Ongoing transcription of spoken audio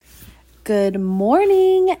Good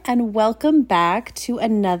morning and welcome back to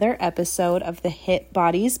another episode of the Hit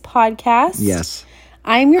Bodies podcast. Yes.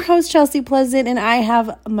 I'm your host, Chelsea Pleasant, and I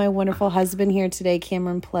have my wonderful husband here today,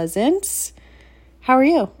 Cameron Pleasant. How are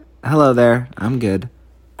you? Hello there. I'm good.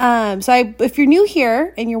 If you're new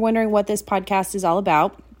here and you're wondering what this podcast is all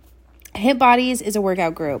about, Hit Bodies is a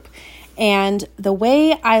workout group. And the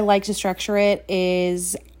way I like to structure it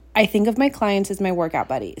is I think of my clients as my workout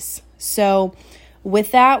buddies. So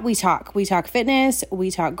with that, we talk fitness,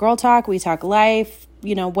 we talk girl talk, we talk life,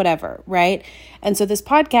 whatever, right? And so this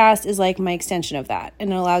podcast is like my extension of that.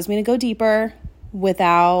 And it allows me to go deeper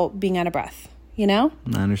without being out of breath, I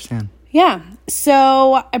understand. Yeah.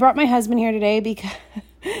 So I brought my husband here today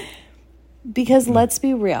because let's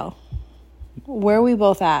be real. Where are we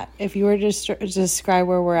both at? If you were to describe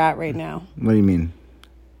where we're at right now. What do you mean?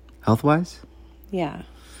 Health-wise? Yeah.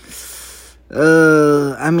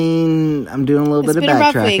 I'm doing a little bit of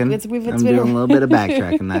backtracking. I'm doing a little bit of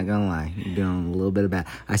backtracking, not gonna lie. I'm doing a little bit of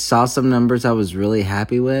I saw some numbers I was really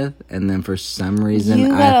happy with, and then for some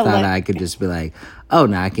reason I thought I could just be like, oh,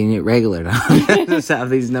 now I can eat regular. Just have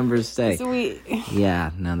these numbers stay. Sweet.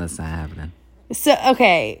 Yeah, no, that's not happening. So,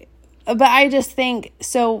 okay. But I just think,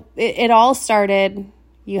 so it all started,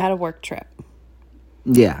 you had a work trip.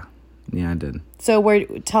 Yeah, I did. So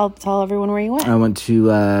tell everyone where you went. I went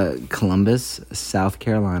to Columbus, South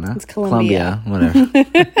Carolina. It's Columbia. Whatever.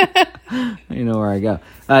 You know where I go.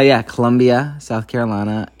 Columbia, South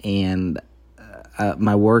Carolina, and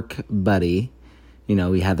my work buddy,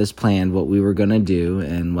 we had this planned, what we were going to do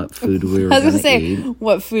and what food we were going to eat.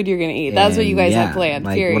 What food you're going to eat. That's what you guys had planned,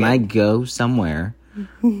 period. When I go somewhere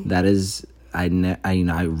that is... I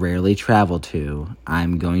rarely travel to,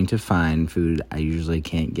 I'm going to find food I usually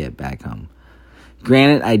can't get back home.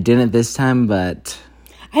 Granted, I didn't this time, but...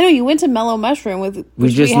 I know, you went to Mellow Mushroom with... We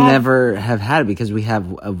just never have had it because we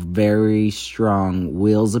have a very strong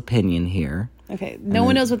Wheels opinion here. Okay, no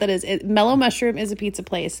one knows what that is. Mellow Mushroom is a pizza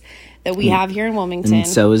place that we have here in Wilmington. And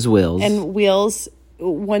so is Wheels. And Wheels...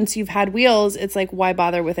 Once you've had Wheels, it's like, why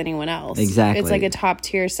bother with anyone else? Exactly. It's like a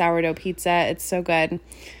top-tier sourdough pizza. It's so good.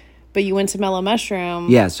 But you went to Mellow Mushroom.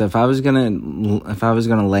 Yeah, so if I was gonna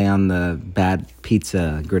lay on the bad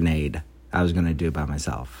pizza grenade, I was gonna do it by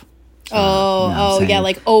myself. So, yeah,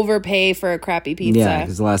 like overpay for a crappy pizza. Yeah,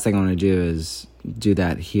 because the last thing I want to do is do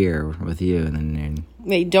that here with you, and then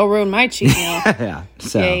wait, don't ruin my cheat meal. Yeah.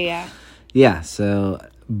 So yeah. So,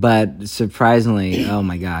 but surprisingly, oh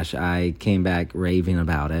my gosh, I came back raving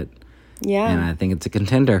about it. Yeah, and I think it's a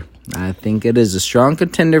contender. I think it is a strong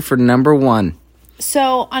contender for number one.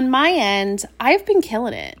 So, on my end, I've been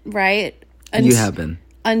killing it, right? You have been.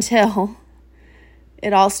 Until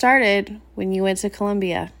it all started when you went to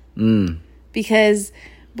Columbia. Because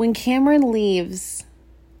when Cameron leaves,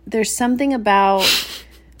 there's something about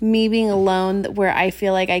me being alone where I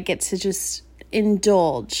feel like I get to just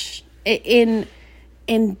indulge in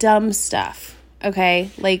dumb stuff,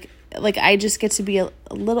 okay? Like I just get to be a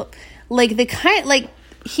little... Like, the kind... Like,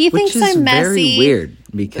 he thinks I'm messy. Very weird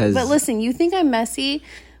because... But listen, you think I'm messy,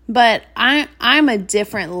 but I'm a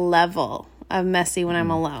different level of messy when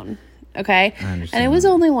I'm alone. Okay? I understand. And it was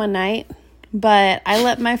only one night, but I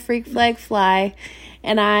let my freak flag fly.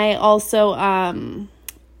 And I also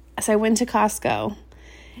so I went to Costco,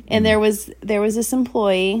 and there was this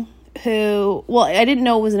employee who, well, I didn't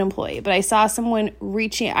know it was an employee, but I saw someone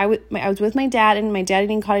reaching. I was with my dad, and my dad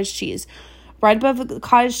eating cottage cheese. Right above the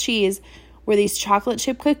cottage cheese were these chocolate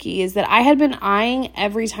chip cookies that I had been eyeing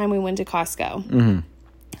every time we went to Costco. Mm-hmm.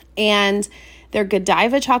 And they're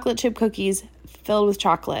Godiva chocolate chip cookies filled with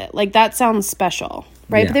chocolate. Like, that sounds special,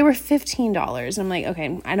 right? Yeah. But they were $15. I'm like,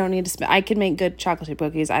 okay, I don't need to spend. I can make good chocolate chip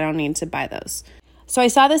cookies. I don't need to buy those. So I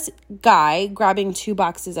saw this guy grabbing 2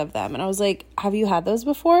 boxes of them. And I was like, have you had those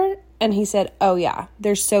before? And he said, oh, yeah,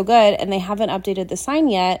 they're so good. And they haven't updated the sign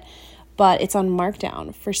yet, but it's on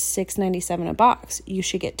markdown for $6.97 a box. You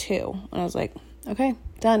should get 2. And I was like, okay,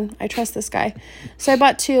 done. I trust this guy. So I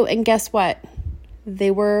bought 2, and guess what?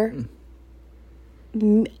 They were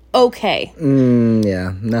okay.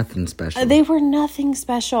 Yeah, nothing special. They were nothing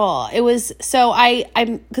special. It was, so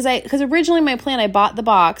because originally my plan, I bought the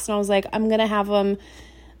box, and I was like, I'm going to have them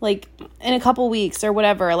like in a couple weeks or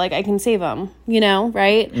whatever. Like, I can save them,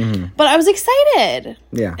 right? Mm-hmm. But I was excited.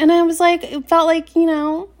 Yeah. And I was like, it felt like,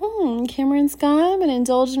 Cameron's gone and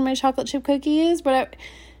indulged in my chocolate chip cookies. But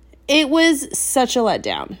it was such a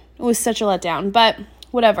letdown. But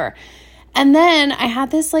whatever. And then I had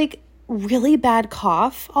this like really bad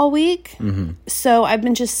cough all week. Mm-hmm. So I've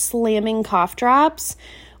been just slamming cough drops,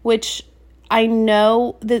 which I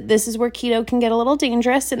know that this is where keto can get a little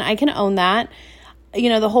dangerous, and I can own that.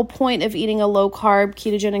 the whole point of eating a low-carb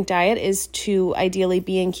ketogenic diet is to ideally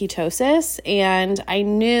be in ketosis. And I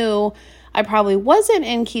knew I probably wasn't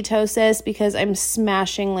in ketosis because I'm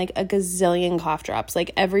smashing like a gazillion cough drops.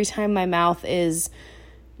 Like every time my mouth is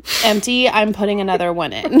empty, I'm putting another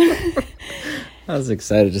one in. I was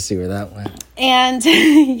excited to see where that went. And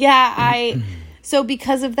so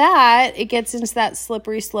because of that, it gets into that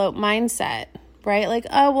slippery slope mindset, right? Like,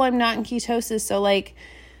 oh, well, I'm not in ketosis. So like,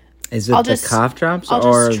 is it the cough drops I'll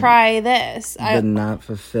or just try this? The not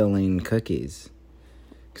fulfilling cookies?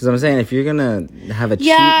 Because I'm saying if you're going to have a cheat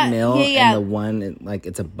meal and the one, like,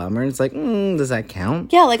 it's a bummer, it's like, does that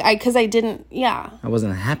count? Yeah, like, because I didn't, I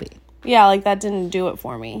wasn't happy. Yeah, like, that didn't do it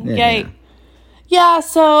for me. Yeah,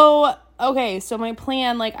 so, okay, so my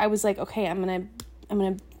plan, like, I was like, okay, I'm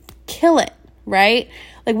gonna kill it, right?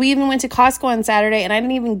 Like, we even went to Costco on Saturday, and I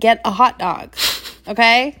didn't even get a hot dog,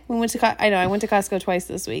 okay? I went to Costco twice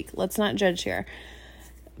this week. Let's not judge here.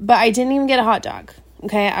 But I didn't even get a hot dog.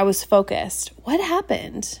 Okay, I was focused. What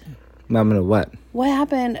happened? I'm gonna what? What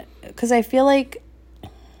happened? Because I feel like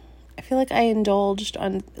I indulged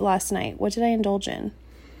on last night. What did I indulge in?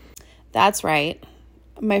 That's right.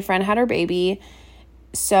 My friend had her baby,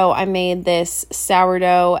 so I made this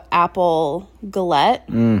sourdough apple galette.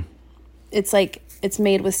 It's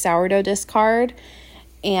made with sourdough discard,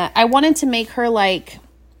 and I wanted to make her like.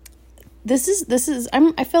 I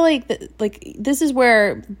feel like this is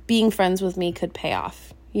where being friends with me could pay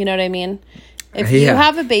off. You know what I mean? If you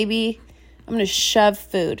have a baby, I'm going to shove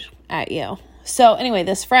food at you. So anyway,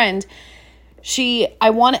 this friend,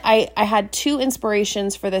 I had two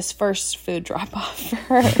inspirations for this first food drop off for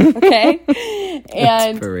her. Okay.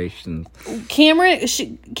 And inspirations.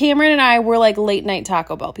 Cameron and I were like late night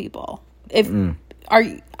Taco Bell people.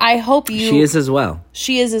 I hope you. She is as well.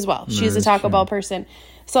 She is as well. She's a Taco Bell person.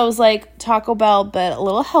 So I was like Taco Bell, but a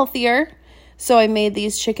little healthier. So I made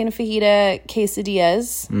these chicken fajita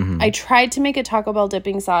quesadillas. I tried to make a Taco Bell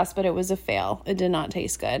dipping sauce, but it was a fail. It did not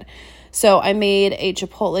taste good. So I made a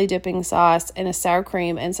chipotle dipping sauce and a sour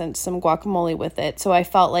cream and sent some guacamole with it. So I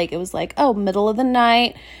felt like it was like, oh, middle of the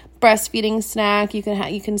night, breastfeeding snack. You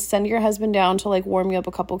can send your husband down to like warm you up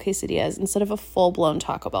a couple quesadillas instead of a full-blown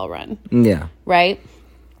Taco Bell run. Yeah. Right?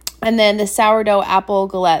 And then the sourdough apple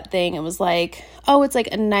galette thing, it was like, oh, it's like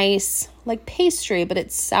a nice like pastry, but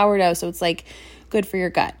it's sourdough, so it's like good for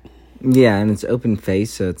your gut. Yeah, and it's open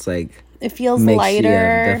face, so it's like it feels lighter.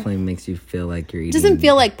 Definitely makes you feel like you're eating. It doesn't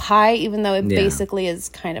feel like pie, even though it basically is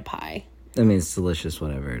kind of pie. I mean, it's delicious,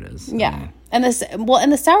 whatever it is. Yeah, I mean.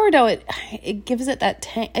 And the sourdough, it gives it that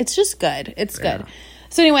tang. It's just good. It's good.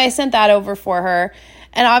 So anyway, I sent that over for her,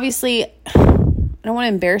 and obviously, I don't want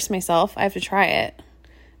to embarrass myself. I have to try it.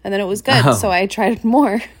 And then it was good, so I tried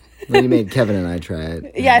more. Well, you made Kevin and I try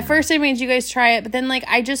it. Yeah, at first I made you guys try it, but then like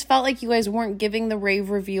I just felt like you guys weren't giving the rave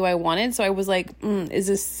review I wanted, so I was like, is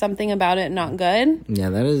this something about it not good? Yeah,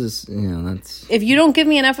 that is, that's... If you don't give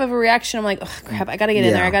me enough of a reaction, I'm like, oh, crap, I gotta get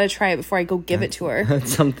in there. I gotta try it before I go give it to her.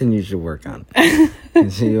 That's something you should work on.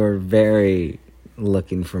 So you're very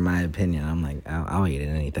looking for my opinion. I'm like, I'll eat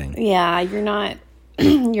anything. Yeah, you're not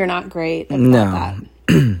great about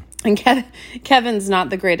that. And Kevin's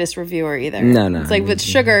not the greatest reviewer either. No. It's like with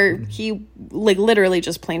sugar, he like literally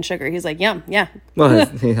just plain sugar. He's like, yum, yeah. Well,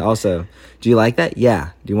 also, do you like that?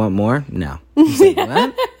 Yeah. Do you want more? No. Like,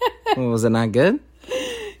 what? Well, was it not good?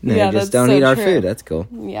 No, yeah, just don't eat our food. That's cool.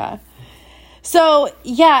 Yeah. So,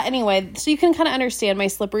 yeah, anyway, so you can kind of understand my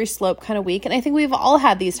slippery slope kind of week. And I think we've all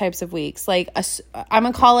had these types of weeks. Like, I'm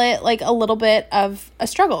going to call it like a little bit of a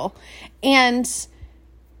struggle. And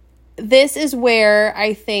this is where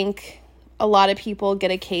I think a lot of people get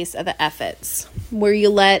a case of the F-its, where you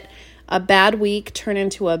let a bad week turn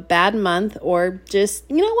into a bad month, or just,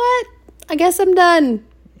 you know what? I guess I'm done.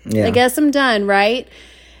 Yeah. I guess I'm done, right?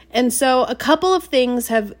 And so a couple of things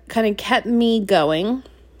have kind of kept me going.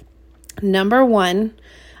 Number one,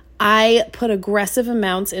 I put aggressive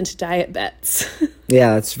amounts into diet bets.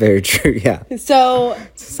 Yeah, that's very true. Yeah. So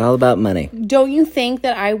it's all about money. Don't you think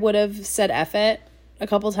that I would have said F it a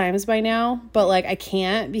couple times by now, but like I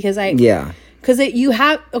can't because you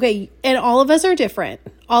have, okay, and all of us are different.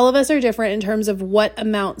 All of us are different in terms of what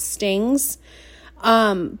amount stings.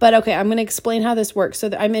 But okay, I'm going to explain how this works. So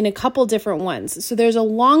I'm in a couple different ones. So there's a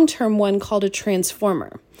long-term one called a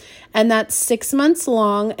transformer, and that's 6 months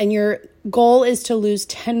long. And your goal is to lose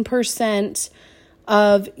 10%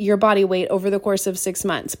 of your body weight over the course of 6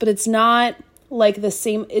 months, but it's not like the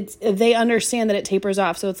same. They understand that it tapers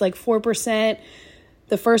off. So it's like 4%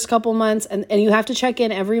 the first couple months, and you have to check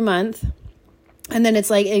in every month. And then it's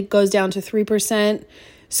like, it goes down to 3%.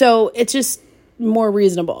 So it's just more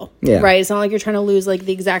reasonable, Yeah. right? It's not like you're trying to lose like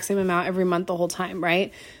the exact same amount every month the whole time,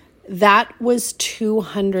 right? That was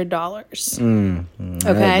 $200.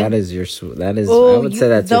 Okay, that is your. That is. oh, I would say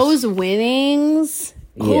that's those winnings.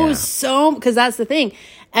 Oh, Yeah. so because that's the thing.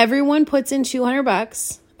 Everyone puts in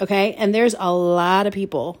 $200. Okay, and there's a lot of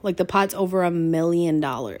people. Like the pot's over $1 million.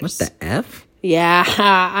 What the F? Yeah,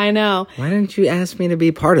 I know. Why didn't you ask me to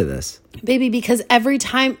be part of this? Baby, because every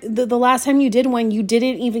time, the last time you did one, you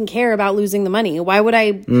didn't even care about losing the money. Why would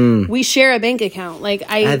I? We share a bank account. Like,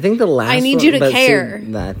 I think the last I need one, you to but care.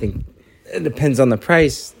 See, I think it depends on the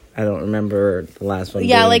price. I don't remember the last one.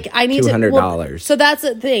 Yeah, being like, I need $200. Well, so that's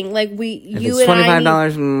the thing. Like, If you it's and I.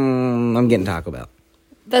 $25, I'm getting Taco Bell.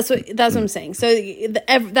 That's what I'm saying. So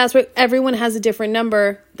that's what everyone has a different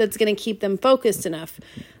number that's going to keep them focused enough.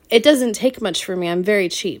 It doesn't take much for me. I'm very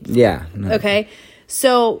cheap. Yeah. No. Okay.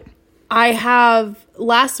 So I have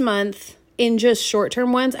last month in just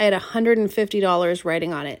short-term ones, I had $150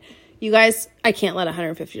 writing on it. You guys, I can't let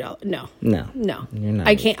 $150. No. No. You're not.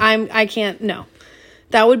 I can't. No.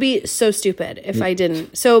 That would be so stupid if I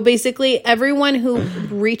didn't. So basically everyone who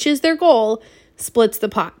reaches their goal splits the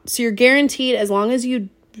pot. So you're guaranteed as long as you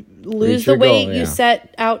lose the weight you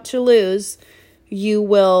set out to lose, you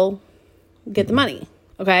will get the money.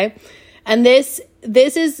 Okay. And this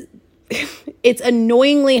is, it's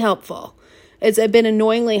annoyingly helpful. It's been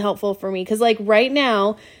annoyingly helpful for me. Cause like right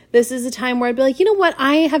now, this is a time where I'd be like, you know what?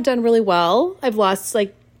 I have done really well. I've lost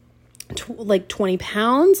like 20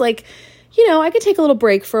 pounds. Like, you know, I could take a little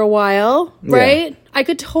break for a while, right? Yeah. I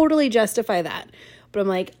could totally justify that. But I'm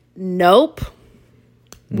like, nope.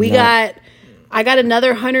 I got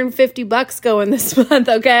another $150 going this month,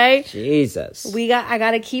 okay? Jesus. I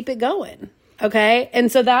got to keep it going, okay? And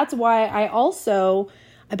so that's why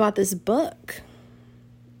I bought this book.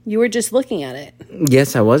 You were just looking at it.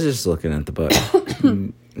 Yes, I was just looking at the book.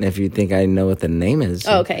 If you think I know what the name is.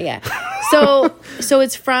 Oh, okay, yeah. So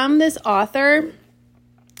it's from this author.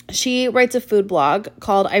 She writes a food blog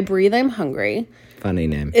called I Breathe, I'm Hungry. Funny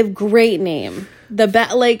name. A great name.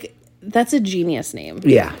 That's a genius name.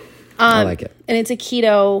 Yeah. I like it. And it's a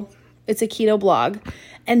keto blog.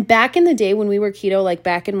 And back in the day when we were keto, like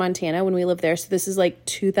back in Montana when we lived there, so this is like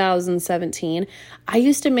 2017, I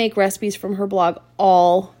used to make recipes from her blog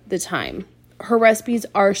all the time. Her recipes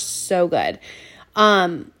are so good.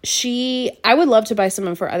 I would love to buy some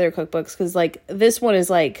of her other cookbooks because like this one is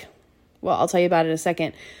like, well, I'll tell you about it in a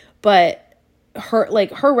second, but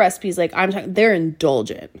her recipes, like they're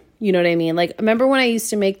indulgent. You know what I mean? Like, remember when I used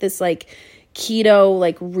to make this like keto,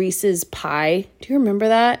 like Reese's pie? Do you remember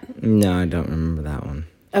that? No, I don't remember that one.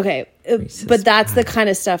 Okay. But that's the kind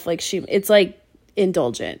of stuff like it's like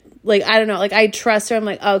indulgent. Like, I don't know. Like I trust her. I'm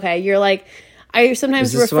like, okay, you're like, I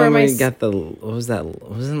sometimes refer my. We got what was that?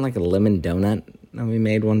 Wasn't it like a lemon donut that we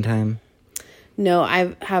made one time? No,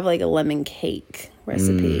 I have like a lemon cake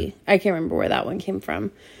recipe. I can't remember where that one came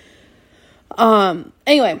from.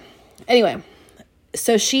 Anyway.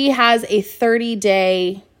 So she has a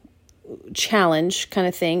 30-day challenge kind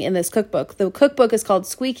of thing in this cookbook. The cookbook is called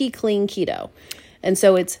Squeaky Clean Keto. And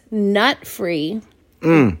so it's nut-free,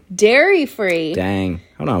 dairy-free. Dang.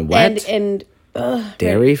 Hold on, what? And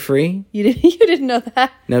dairy-free? You didn't know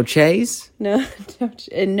that? No cheese? No.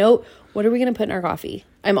 And no, what are we going to put in our coffee?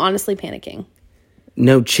 I'm honestly panicking.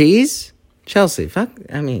 No cheese? Chelsea, fuck.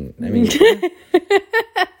 I mean.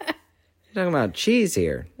 You're talking about cheese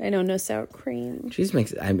here. I know, no sour cream. Cheese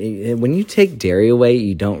makes... I mean, when you take dairy away,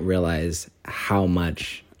 you don't realize how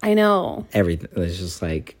much... I know. Everything. It's just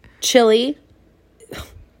like... Chili.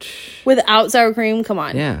 Without sour cream? Come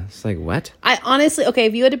on. Yeah. It's like, what? I honestly... Okay,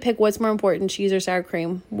 if you had to pick what's more important, cheese or sour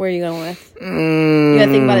cream, where are you going with? You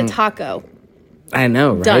gotta think about a taco. I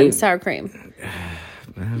know, right? Done. Sour cream.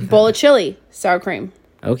 Bowl of chili. Sour cream.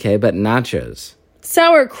 Okay, but nachos.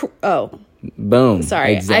 Oh... Boom.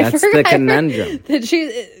 Sorry, that's the conundrum. The cheese,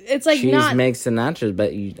 it's like cheese makes the nachos, but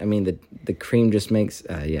the cream just makes.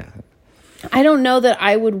 Yeah. I don't know that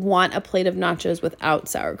I would want a plate of nachos without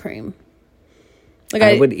sour cream. Like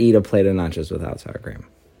I would eat a plate of nachos without sour cream.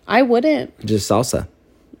 I wouldn't. Just salsa.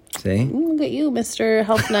 See? Look at you, Mr.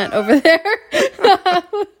 Health Nut over there.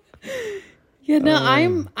 Yes.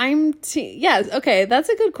 Okay, that's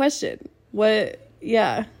a good question. What?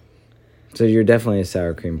 Yeah. So you're definitely a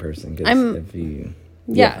sour cream person.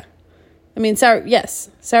 Yeah. I mean,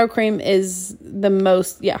 sour cream is the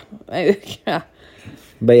most, yeah. Yeah.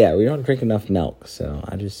 But yeah, we don't drink enough milk, so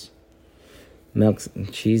milk,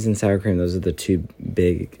 cheese, and sour cream, those are the two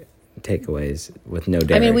big takeaways with no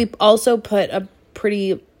dairy. I mean, we also put a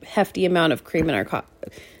pretty hefty amount of cream in our coffee.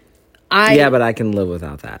 Yeah, but I can live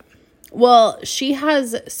without that. Well, she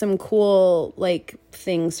has some cool like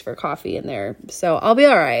things for coffee in there, so I'll be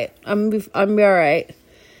all right. I'm be all right.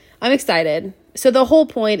 I'm excited. So the whole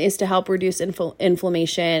point is to help reduce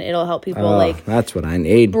inflammation. It'll help people that's what I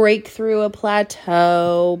need. Break through a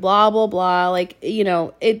plateau. Blah blah blah. Like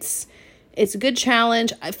it's a good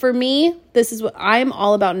challenge for me. This is what I'm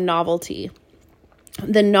all about: novelty.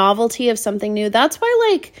 The novelty of something new. That's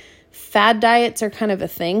why like fad diets are kind of a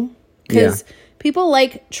thing because people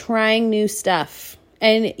like trying new stuff,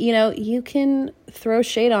 and you can throw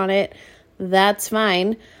shade on it. That's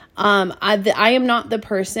fine. I am not the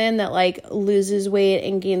person that like loses weight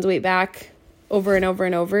and gains weight back over and over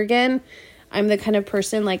and over again. I'm the kind of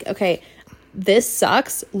person like, okay, this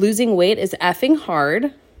sucks. Losing weight is effing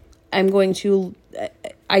hard. I'm going to,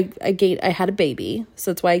 I had a baby,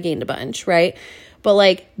 so that's why I gained a bunch, right? But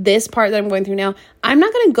like this part that I'm going through now, I'm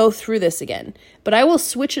not going to go through this again, but I will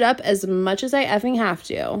switch it up as much as I effing have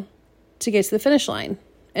to get to the finish line.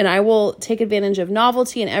 And I will take advantage of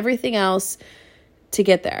novelty and everything else to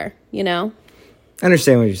get there, I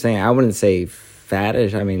understand what you're saying. I wouldn't say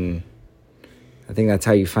faddish. I mean, I think that's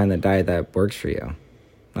how you find the diet that works for you.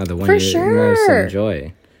 The one you most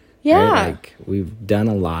enjoy. Yeah. Right? Like we've done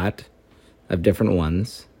a lot of different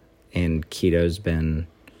ones, and keto's been,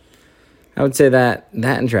 I would say that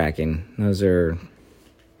and tracking. Those are,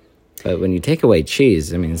 but when you take away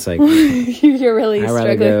cheese, I mean, it's like you're really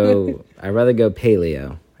struggling. I'd rather go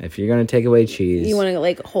paleo. If you're going to take away cheese, you want to go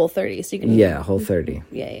like Whole30, so you can Whole30.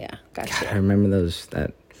 Yeah, gotcha. God, I remember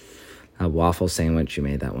that waffle sandwich you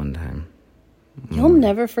made that one time. You'll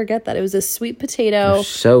never forget that. It was a sweet potato,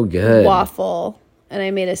 so good waffle, and I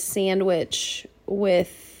made a sandwich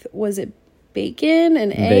with, was it bacon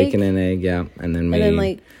and egg? Bacon and egg, yeah, and then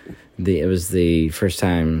it was the first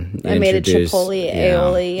time I made a chipotle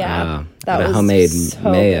aioli, that was homemade so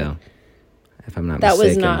mayo. Good. If I'm not that mistaken.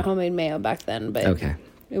 was not homemade mayo back then, but okay.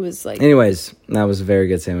 It was like... Anyways, that was a very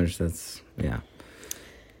good sandwich.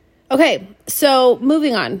 Okay, so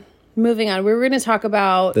moving on. We were going to talk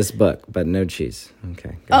about... this book, but no cheese.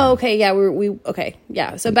 Okay. Okay, yeah, okay,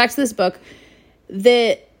 yeah. So back to this book.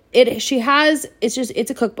 It's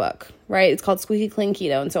a cookbook, right? It's called Squeaky Clean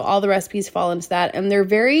Keto, and so all the recipes fall into that, and they're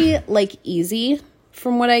very, like, easy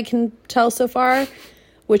from what I can tell so far,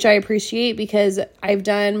 which I appreciate because I've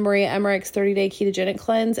done Maria Emmerich's 30-day ketogenic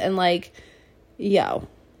cleanse, and, like,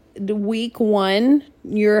 week 1,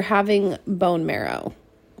 you're having bone marrow.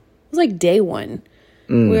 It was like day 1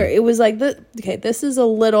 where it was like, this is a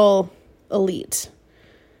little elite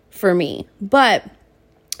for me. But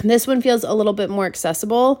this one feels a little bit more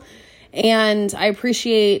accessible. And I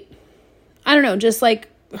appreciate, I don't know, just like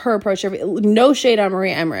her approach. No shade on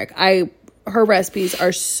Maria Emmerich. Her recipes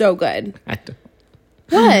are so good. I don't.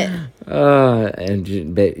 What? And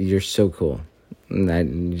you're so cool.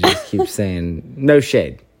 And you just keep saying, no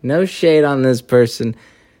shade. No shade on this person.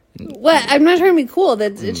 What? I'm not trying to be cool.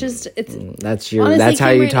 That's it's that's honestly, that's how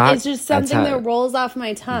Cameron, you talk. It's just something that rolls off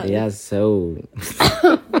my tongue. Yeah, so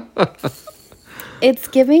it's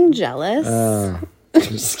giving jealous.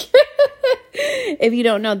 If you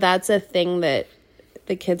don't know, that's a thing that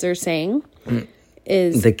the kids are saying.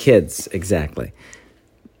 Is the kids, exactly.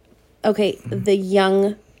 Okay, the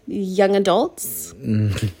young adults,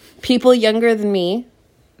 people younger than me.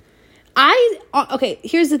 Okay,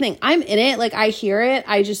 here's the thing. I'm in it. Like, I hear it.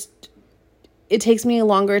 It takes me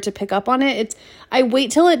longer to pick up on it. I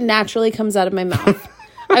wait till it naturally comes out of my mouth.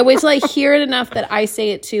 I wait till I hear it enough that I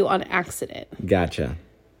say it too on accident. Gotcha.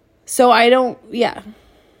 So I don't, yeah.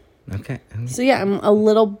 Okay. So yeah, I'm a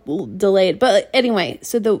little delayed. But anyway,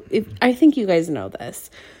 so I think you guys know this.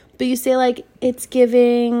 But you say like, it's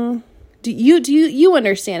giving, do you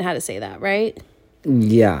understand how to say that, right?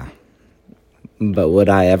 Yeah. But would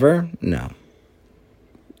I ever? No.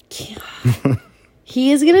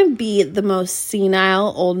 He is going to be the most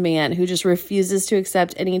senile old man who just refuses to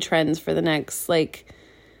accept any trends for the next, like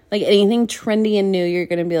anything trendy and new, you're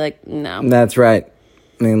going to be like, no. That's right.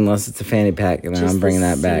 I mean, unless it's a fanny pack, and I'm bringing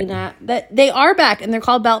that back. That they are back, and they're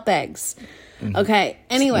called belt bags. Okay,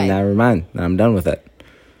 anyway. Never mind. I'm done with it.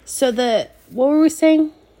 So what were we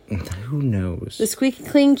saying? Who knows? The Squeaky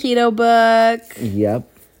Clean Keto book. Yep.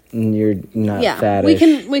 You're not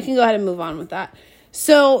faddish. We can go ahead and move on with that.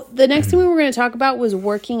 So the next thing we were going to talk about was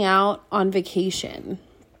working out on vacation.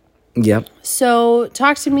 Yep. So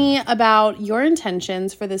talk to me about your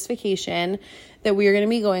intentions for this vacation that we are going to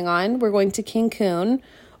be going on. We're going to Cancun.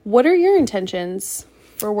 What are your intentions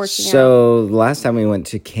for working out? So last time we went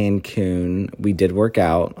to Cancun, we did work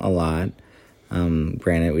out a lot.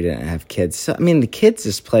 Granted, we didn't have kids. So, I mean, the kids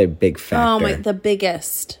just play a big factor. Oh my, the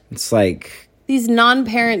biggest. It's like... These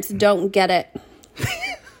non-parents don't get it.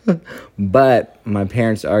 But my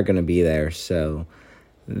parents are going to be there, so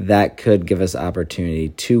that could give us opportunity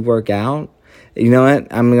to work out. You know what?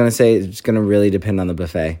 I'm going to say it's going to really depend on the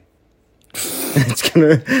buffet. It's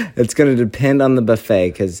gonna depend on the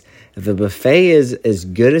buffet, because if the buffet is as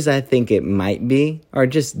good as I think it might be, or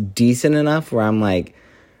just decent enough where I'm like,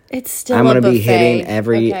 it's still I'm a gonna buffet. be hitting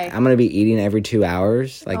every. Okay. I'm gonna be eating every 2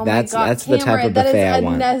 hours. Like Oh that's my God, the type of Cameron, buffet I that is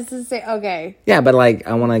want. unnecessary. Okay. Yeah, but like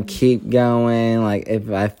I want to keep going. Like if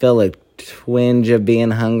I feel a twinge of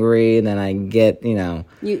being hungry, then I get, You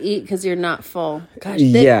eat because you're not full. Gosh.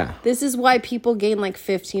 Yeah. This is why people gain like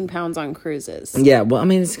 15 pounds on cruises. Yeah, well, I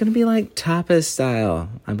mean, it's gonna be like tapas style.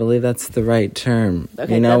 I believe that's the right term.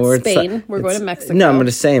 Okay, where that's it's Spain. like, We're going to Mexico. No, I'm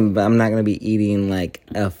just saying, but I'm not gonna be eating like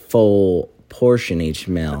a full portion each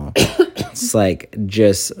meal. It's like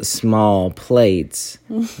just small plates.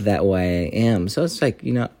 That way I am. So it's like,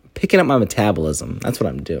 picking up my metabolism. That's what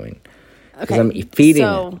I'm doing. Because I'm feeding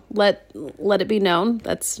it. Let it be known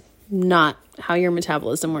that's not how your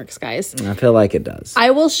metabolism works, guys. I feel like it does. I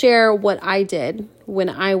will share what I did when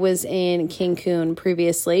I was in Cancun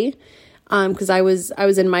previously, because I was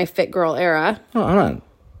in my fit girl era. Oh, hold on.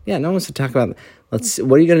 Yeah, no one wants to talk about.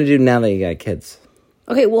 What are you gonna do now that you got kids?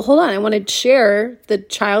 Okay, well, hold on. I want to share the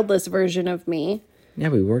childless version of me. Yeah,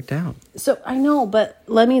 we worked out. So I know, but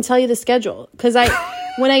let me tell you the schedule, because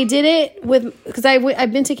when I did it because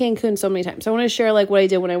I've been to Cancun so many times. So I want to share like what I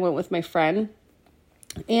did when I went with my friend,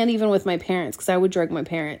 and even with my parents, because I would drug my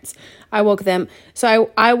parents. I woke them.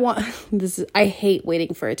 So I want this. I hate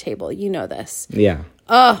waiting for a table. You know this. Yeah.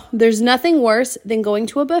 Oh, there's nothing worse than going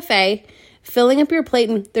to a buffet, filling up your plate,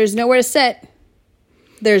 and there's nowhere to sit.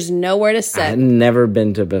 There's nowhere to sit. I've never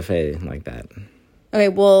been to a buffet like that. Okay,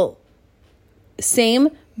 well, same,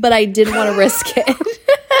 but I didn't want to risk it.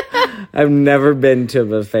 I've never been to a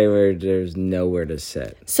buffet where there's nowhere to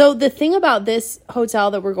sit. So the thing about this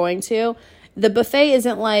hotel that we're going to, the buffet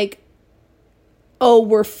isn't like, oh,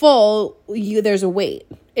 we're full, there's a wait.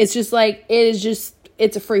 It's just like,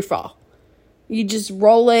 it's a free fall. You just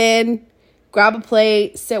roll in, grab a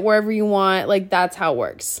plate, sit wherever you want. Like, that's how it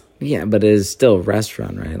works. Yeah, but it is still a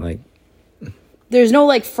restaurant, right? Like, there's no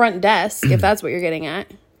like front desk, if that's what you're getting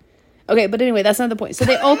at. Okay, but anyway, that's not the point. So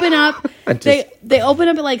they open up. They open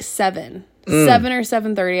up at like 7 or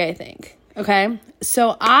 7:30, I think. Okay,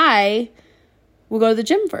 so I will go to the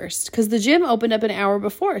gym first, because the gym opened up an hour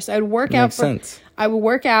before. So I'd work out. Makes sense. I would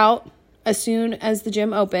work out as soon as the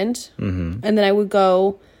gym opened, and then I would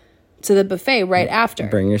go to the buffet right after.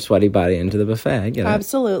 Bring your sweaty body into the buffet. I get it.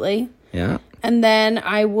 Absolutely. Yeah. And then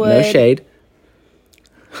I would. No shade.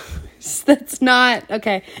 That's not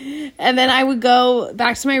okay. And then I would go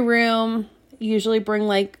back to my room, usually bring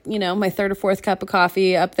like, my third or fourth cup of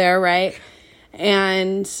coffee up there, right?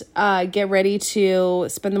 And get ready to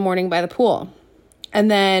spend the morning by the pool. And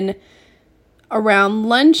then around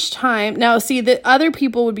lunchtime, now see, the other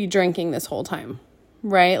people would be drinking this whole time,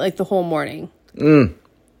 right? Like the whole morning.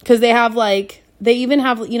 Because they have like, they even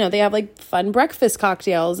have, they have like fun breakfast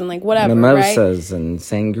cocktails and like whatever, Mimosas right? and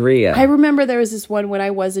sangria. I remember there was this one when I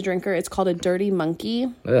was a drinker. It's called a Dirty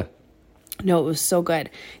Monkey. Ugh. No, it was so good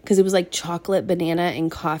because it was like chocolate, banana, and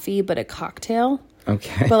coffee, but a cocktail.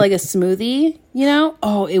 Okay. But like a smoothie,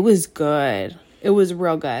 Oh, it was good. It was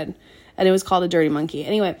real good. And it was called a Dirty Monkey.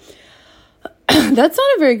 Anyway, that's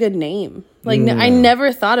not a very good name. Like, I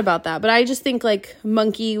never thought about that. But I just think like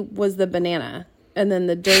monkey was the banana. And then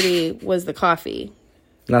the dirty was the coffee.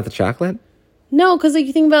 Not the chocolate? No, because like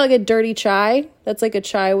you think about like a dirty chai. That's like a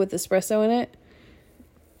chai with espresso in it.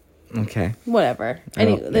 Okay. Whatever.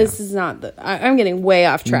 This is not the... I'm getting way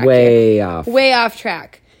off track. Way off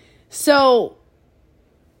track. So,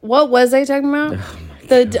 what was I talking about?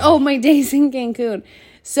 My days in Cancun.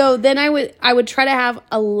 So then I would try to have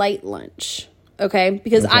a light lunch. Okay?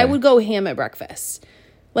 Because I would go ham at breakfast.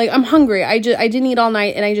 Like, I'm hungry. I didn't eat all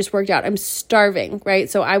night and I just worked out. I'm starving, right?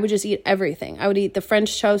 So I would just eat everything. I would eat the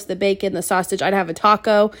French toast, the bacon, the sausage. I'd have a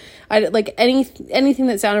taco. I'd like anything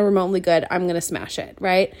that sounded remotely good, I'm going to smash it,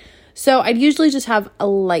 right? So I'd usually just have a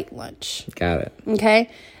light lunch. Got it. Okay?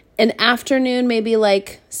 An afternoon, maybe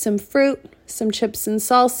like some fruit, some chips and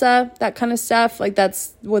salsa, that kind of stuff. Like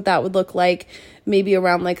that's what that would look like, maybe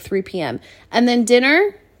around like 3 p.m. And then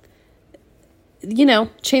dinner,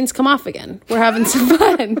 chains come off again. We're having some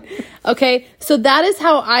fun. Okay? So that is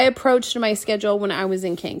how I approached my schedule when I was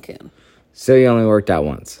in Cancun. So you only worked out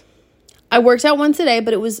once? I worked out once a day,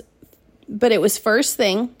 but it was first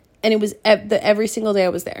thing, and it was every single day I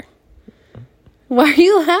was there. Why are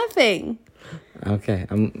you laughing? Okay.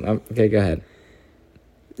 Okay, go ahead.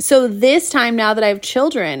 So this time, now that I have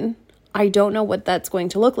children, I don't know what that's going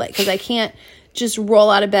to look like, because I can't just roll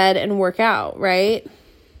out of bed and work out, right?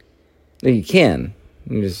 You can.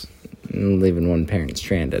 You're just leaving one parent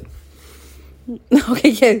stranded. Okay,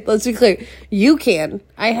 yeah, let's be clear. You can.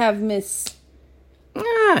 I have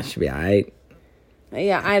Should be all right.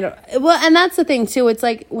 Yeah, I don't... Well, and that's the thing, too. It's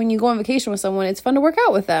like when you go on vacation with someone, it's fun to work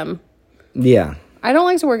out with them. Yeah. I don't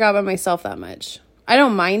like to work out by myself that much. I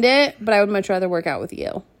don't mind it, but I would much rather work out with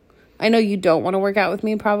you. I know you don't want to work out with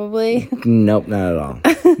me, probably. Nope, not at all.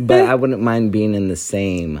 But I wouldn't mind being in the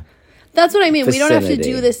same That's what I mean. vicinity. We don't have to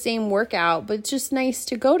do the same workout, but it's just nice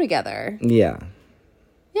to go together. Yeah.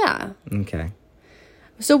 Yeah. Okay.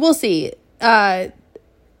 So we'll see. Yeah.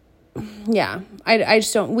 I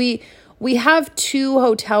just don't... We have 2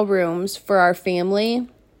 hotel rooms for our family.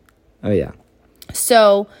 Oh, yeah.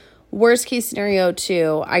 So, worst case scenario,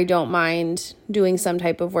 too, I don't mind doing some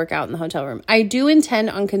type of workout in the hotel room. I do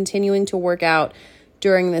intend on continuing to work out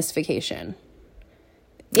during this vacation.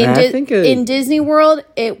 In Disney World,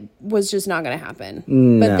 it was just not going to happen.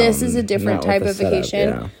 No, but this is a different type of vacation.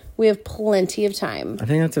 Yeah. We have plenty of time. I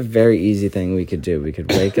think that's a very easy thing we could do. We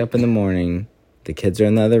could wake up in the morning. The kids are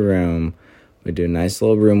in the other room. We do a nice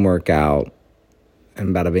little room workout,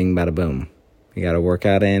 and bada bing, bada boom. We got a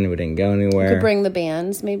workout in. We didn't go anywhere. We could bring the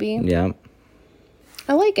bands, maybe. Yep.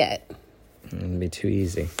 I like it. It'd be too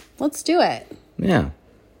easy. Let's do it. Yeah.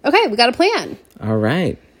 Okay, we got a plan. All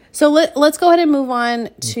right. So let's go ahead and move on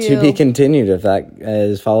To be continued if that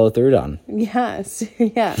is followed through on. Yes.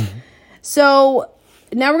 Yeah. So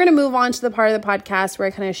now we're going to move on to the part of the podcast where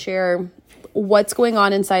I kind of share what's going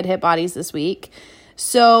on inside Hit Bodies this week.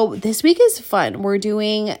 So this week is fun.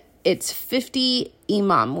 It's 50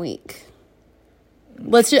 Imam week.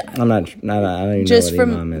 Let's just... I don't even know what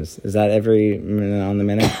Imam is. Is that every minute on the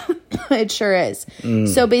minute? It sure is.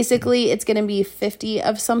 So basically, it's going to be 50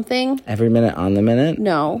 of something. Every minute on the minute?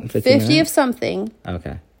 No. 50 of something.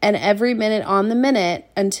 Okay. And every minute on the minute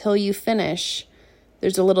until you finish,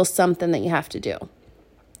 there's a little something that you have to do.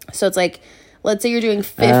 So it's like, let's say you're doing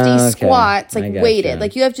 50 squats, like weighted.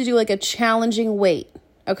 Like you have to do like a challenging weight,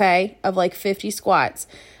 okay, of like 50 squats.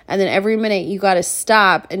 And then every minute you got to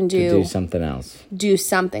stop and do something else. Do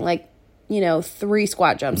something like, 3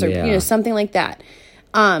 squat jumps or, something like that.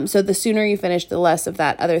 So the sooner you finish, the less of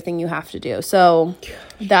that other thing you have to do. So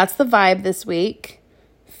that's the vibe this week.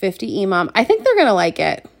 50 Imam. I think they're going to like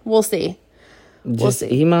it. We'll see. We'll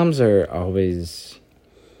see. Imams are always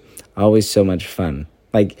so much fun.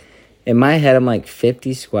 Like, in my head, I'm like,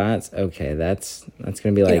 50 squats? Okay, that's going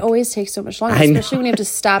to be like... It always takes so much longer, especially when you have to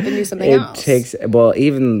stop and do something else. It takes... Well,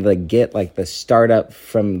 even the start up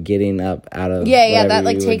from getting up out of... Yeah, that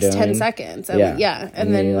takes 10 seconds. Yeah.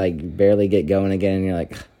 And then you barely get going again, and you're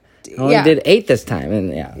like, I only did 8 this time.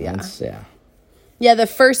 And Yeah, the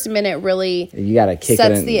first minute really... You got to kick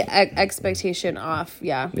sets it the expectation off.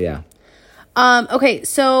 Yeah. Yeah. Okay,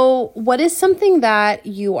 so what is something that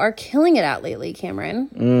you are killing it at lately, Cameron?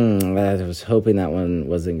 I was hoping that one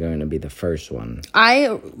wasn't going to be the first one.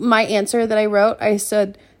 My answer that I wrote, I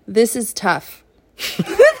said, this is tough.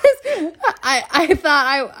 I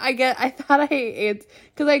thought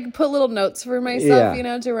because I put little notes for myself,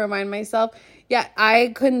 to remind myself. Yeah,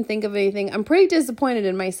 I couldn't think of anything. I'm pretty disappointed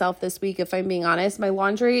in myself this week, if I'm being honest. My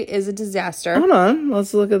laundry is a disaster. Hold on.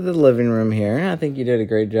 Let's look at the living room here. I think you did a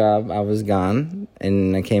great job. I was gone,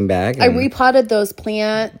 and I came back. I repotted those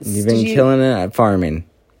plants. You've been killing it at farming.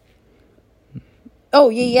 Oh,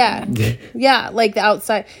 yeah. Yeah, like the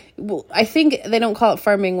outside. Well, I think they don't call it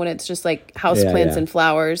farming when it's just like house plants and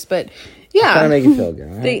flowers. But, yeah. Trying to make you feel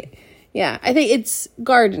good, right? I think it's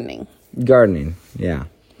gardening. Gardening, yeah.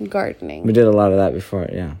 Gardening. We did a lot of that before,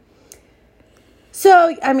 yeah.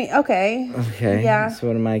 So, I mean, okay. Okay. Yeah. So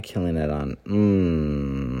what am I killing it on?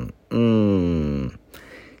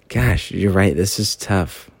 Gosh, you're right. This is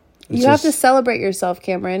tough. You have to celebrate yourself,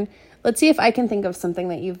 Cameron. Let's see if I can think of something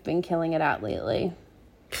that you've been killing it at lately.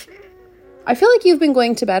 I feel like you've been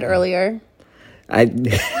going to bed earlier.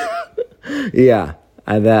 Yeah.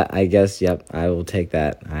 I guess, yep. I will take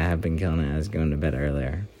that. I have been killing it as going to bed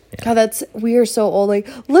earlier. Yeah. God, we are so old. Like,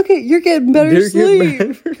 look you're getting better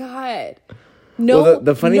sleep. God. No, well,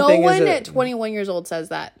 the funny thing one is at 21 years old says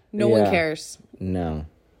that. No one cares. No.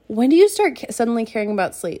 When do you start suddenly caring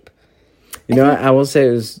about sleep? I will say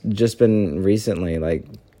it's just been recently, like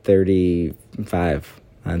 35.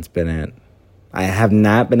 That's been it. I have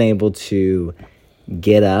not been able to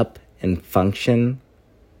get up and function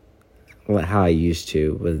how I used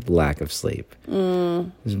to with lack of sleep.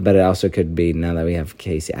 But it also could be now that we have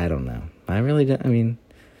Casey. I don't know. I really don't. I mean,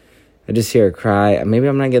 I just hear her cry. Maybe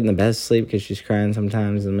I'm not getting the best sleep because she's crying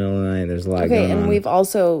sometimes in the middle of the night. There's a lot going on. Okay, and we've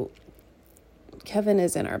also... Kevin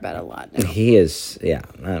is in our bed a lot now. He is, yeah.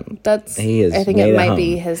 I think it might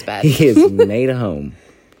be his bed. He has made a home.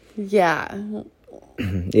 Yeah.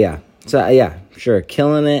 Yeah. So, yeah, sure.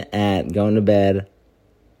 Killing it at going to bed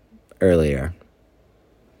earlier.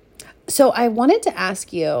 So I wanted to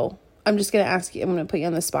ask you, I'm just going to ask you, I'm going to put you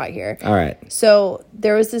on the spot here. All right. So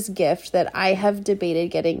there was this gift that I have debated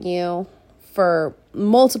getting you for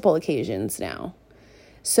multiple occasions now.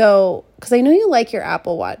 So, because I know you like your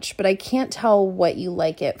Apple Watch, but I can't tell what you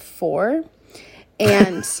like it for.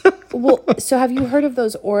 And, well, so have you heard of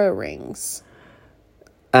those Oura rings?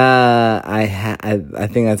 I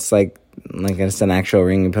think that's like it's an actual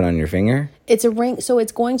ring you put on your finger. It's a ring, so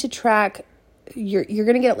it's going to track, you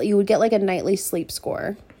would get like a nightly sleep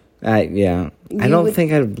score. Yeah. I don't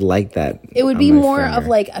think I'd like that. It would be more of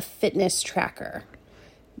like a fitness tracker.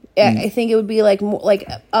 I think it would be like more like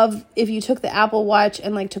if you took the Apple Watch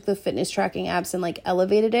and like took the fitness tracking apps and like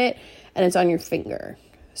elevated it and it's on your finger.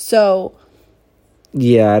 So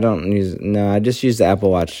yeah, I just use the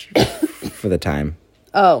Apple Watch for the time.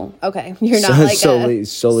 Oh, okay. You're not like solely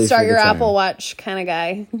start your time. Apple Watch kind of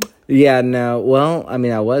guy. Yeah, no. Well, I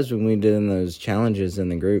mean, I was when we did those challenges in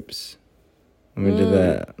the groups. When we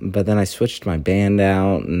did but then I switched my band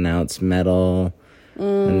out, and now it's metal,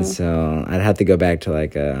 and so I'd have to go back to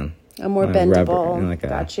like a more bendable, rubber, like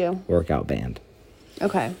got you, workout band.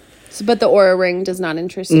 Okay, so but the Oura ring does not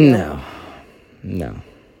interest you. No.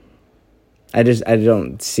 I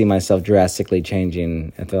don't see myself drastically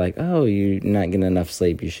changing. If they're like, oh, you're not getting enough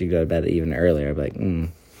sleep, you should go to bed even earlier. I'd be like,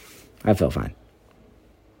 I feel fine.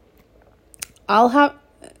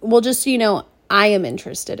 Just so you know, I am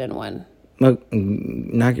interested in one.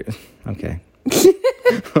 Okay.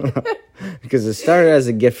 Because it started as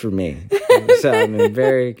a gift for me. So I'm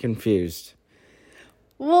very confused.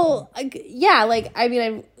 Well, yeah,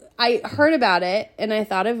 I heard about it and I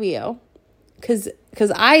thought of you. Because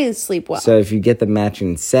I sleep well. So if you get the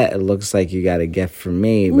matching set, it looks like you got a gift from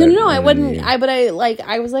me. But no, I wouldn't. I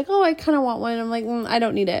was like, oh, I kind of want one. And I'm like, I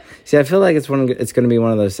don't need it. See, I feel like it's going to be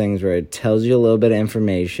one of those things where it tells you a little bit of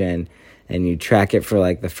information, and you track it for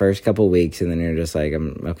like the first couple weeks, and then you're just like,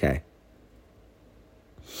 I'm okay.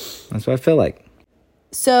 That's what I feel like.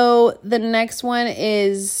 So the next one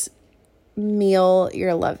is meal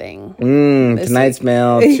you're loving. Tonight's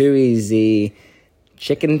meal, too easy.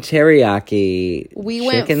 Chicken teriyaki,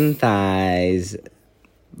 chicken thighs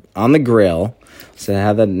on the grill. So I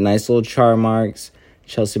have the nice little char marks.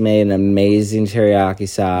 Chelsea made an amazing teriyaki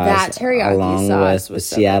sauce. That teriyaki along sauce with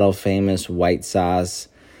the Seattle famous white sauce.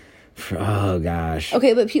 Oh, gosh.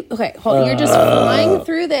 Okay, but hold on. You're just flying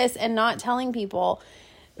through this and not telling people.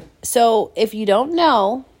 So if you don't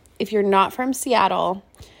know, if you're not from Seattle,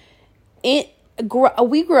 we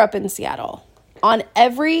grew up in Seattle. On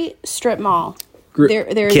every strip mall,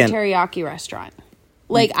 there's a teriyaki restaurant.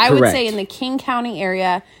 Like, I would say in the King County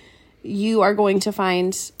area, you are going to find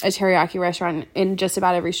a teriyaki restaurant in just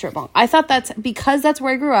about every strip mall. I thought because that's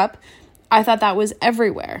where I grew up, I thought that was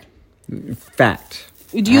everywhere. Fact.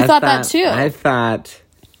 You thought that too? I thought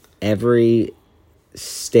every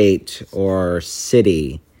state or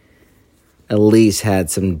city at least had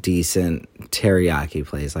some decent teriyaki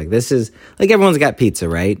place. Like, this is, like, everyone's got pizza,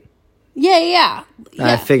 right? Yeah.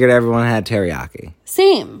 I figured everyone had teriyaki.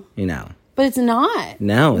 Same. You know. But it's not.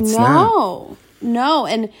 No, it's not. No.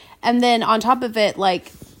 And then on top of it,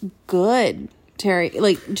 like, good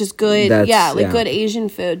just good. Good Asian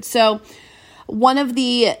food. So one of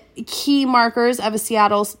the key markers of a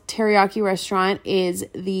Seattle teriyaki restaurant is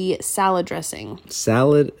the salad dressing.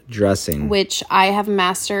 Salad dressing. Which I have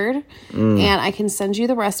mastered. And I can send you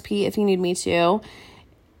the recipe if you need me to.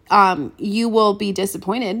 You will be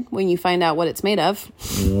disappointed when you find out what it's made of.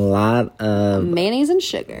 A lot of mayonnaise and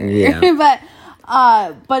sugar. Yeah.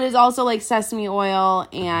 But it's also like sesame oil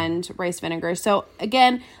and rice vinegar. So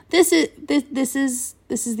again, this is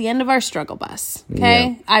the end of our struggle bus.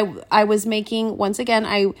 Okay. Yeah. I was making, once again,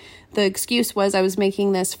 the excuse was I was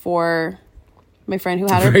making this for my friend who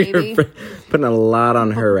had her baby. Putting a lot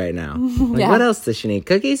on her right now. Like, what else does she need?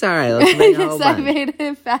 Cookies? All right, let's make a whole bunch. I made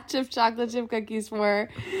a batch of chocolate chip cookies for her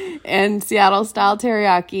and Seattle style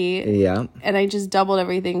teriyaki. Yeah. And I just doubled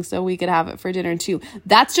everything so we could have it for dinner too.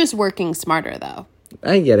 That's just working smarter though.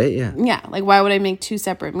 I get it, yeah. Yeah, like why would I make two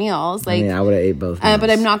separate meals? Like, I would have ate both meals. But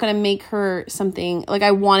I'm not going to make her something, like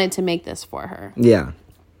I wanted to make this for her. Yeah.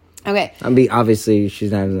 Okay. I mean, obviously she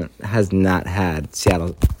has not had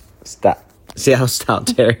Seattle style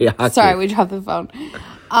teriyaki. Sorry, we dropped the phone.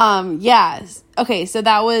 Yes. Okay, so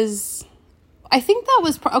that was, I think that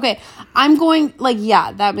was, okay, I'm going,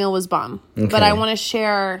 that meal was bomb. Okay. But I want to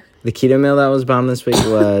share. The keto meal that was bomb this week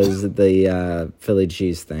was the Philly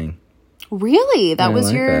cheese thing. Really? That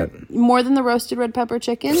was more than the roasted red pepper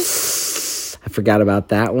chicken? I forgot about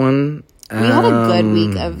that one. We had a good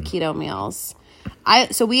week of keto meals.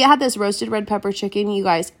 So we had this roasted red pepper chicken, you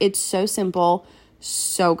guys. It's so simple,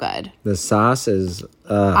 so good. The sauce is...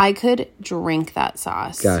 I could drink that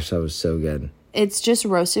sauce. Gosh, that was so good. It's just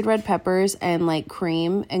roasted red peppers and like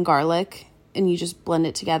cream and garlic, and you just blend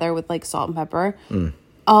it together with like salt and pepper.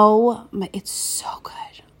 Oh my, it's so good.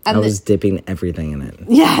 And I was dipping everything in it.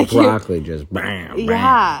 Yeah. Broccoli just bam.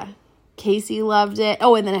 Yeah. Casey loved it.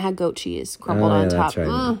 Oh, and then it had goat cheese crumbled on top. That's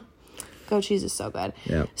right. Goat cheese is so good.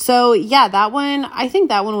 Yep. So yeah, that one, I think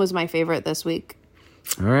that one was my favorite this week.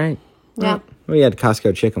 All right. Yeah. Well, we had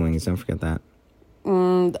Costco chicken wings. Don't forget that.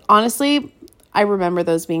 Honestly, I remember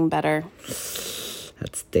those being better.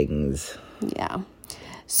 That stings. Yeah.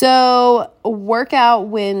 So workout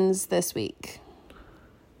wins this week.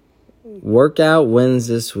 Workout wins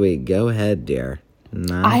this week. Go ahead, dear.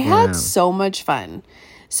 I had so much fun.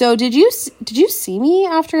 So did you see me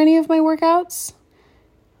after any of my workouts?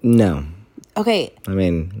 No. Okay. I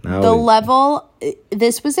mean,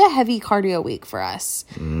 this was a heavy cardio week for us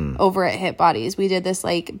over at Hit Bodies. We did this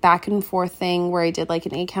like back and forth thing where I did like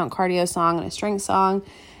an 8-count cardio song and a strength song.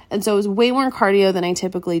 And so it was way more cardio than I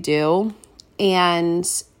typically do. And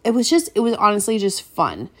it was honestly just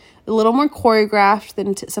fun. A little more choreographed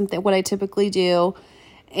than what I typically do.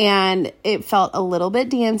 And it felt a little bit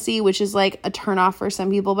dancey, which is like a turnoff for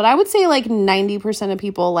some people. But I would say like 90% of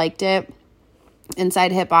people liked it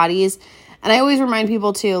inside Hit Bodies. And I always remind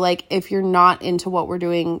people too, like if you're not into what we're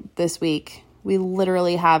doing this week, we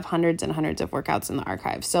literally have hundreds and hundreds of workouts in the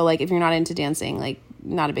archive. So like if you're not into dancing, like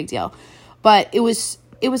not a big deal. But it was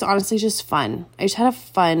honestly just fun. I just had a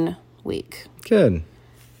fun week. Good.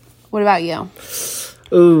 What about you?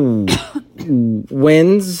 Ooh,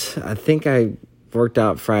 wins. I think I worked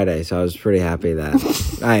out Friday, so I was pretty happy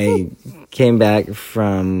that I came back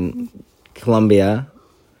from Colombia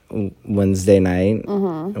Wednesday night.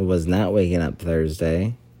 I was not waking up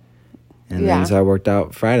Thursday. And then so I worked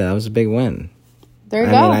out Friday. That was a big win. There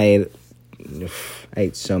you go. I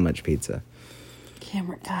ate so much pizza.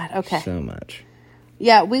 Cameron, God, okay. So much.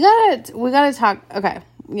 Yeah, we gotta talk. Okay,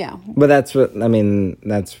 yeah. But that's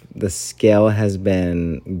the scale has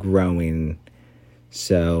been growing.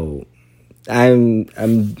 So I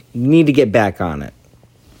need to get back on it.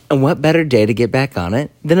 And what better day to get back on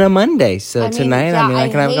it than a Monday? So tonight, I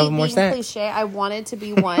can have a couple more snacks. Cliche. I wanted to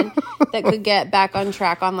be one that could get back on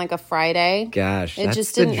track on like a Friday. Gosh, it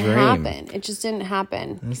just didn't happen. It just didn't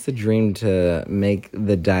happen. That's the dream, to make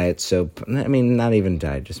the diet so. I mean, not even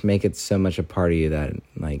diet. Just make it so much a part of you that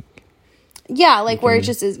like. Yeah, like where it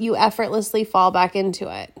just is, you effortlessly fall back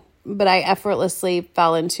into it. But I effortlessly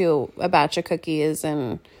fell into a batch of cookies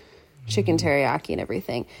and chicken teriyaki and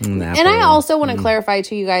everything. And I also want to clarify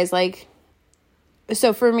to you guys, like,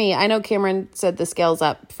 so for me, I know Cameron said the scale's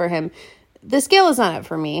up for him. The scale is not up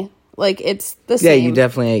for me. Like, it's the same. Yeah, you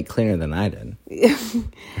definitely ate cleaner than I did.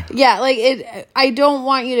 Yeah, like I don't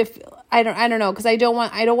want you to. I don't know, because I don't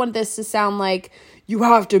want this to sound like you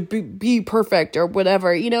have to be perfect or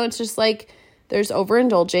whatever. You know, it's just like there's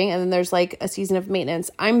overindulging and then there's like a season of maintenance.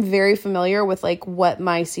 I'm very familiar with like what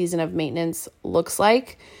my season of maintenance looks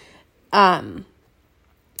like. And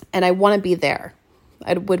I want to be there.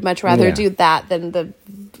 I would much rather do that than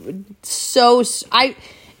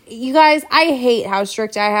you guys, I hate how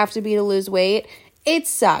strict I have to be to lose weight. It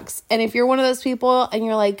sucks. And if you're one of those people and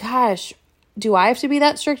you're like, gosh, do I have to be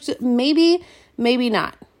that strict? Maybe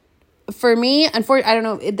not. For me, unfortunately, I don't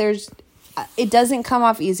know. It doesn't come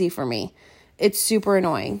off easy for me. It's super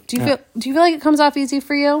annoying. Do you feel like it comes off easy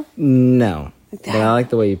for you? No. But I like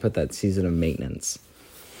the way you put that, season of maintenance.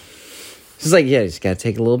 It's like, you just got to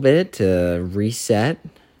take a little bit to reset.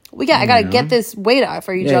 Well, yeah, I got to get this weight off.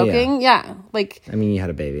 Are you joking? Yeah. Like, I mean, you had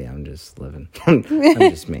a baby. I'm just living. I'm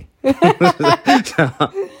just me. I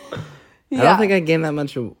don't think I gained that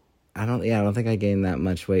much. I don't think I gained that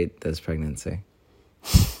much weight this pregnancy.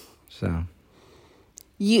 So.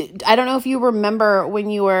 I don't know if you remember when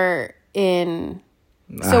you were in.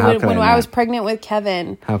 So when I was pregnant with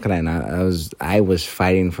Kevin. How could I not? I was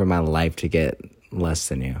fighting for my life to get less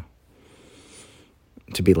than you.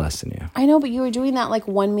 To be less than you. I know, but you were doing that like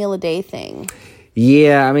one meal a day thing.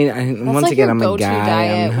 Yeah, I mean, once like again, your I'm a go-to guy.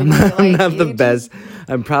 diet I'm not the best.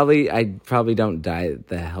 I probably don't diet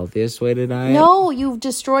the healthiest way to diet. No, you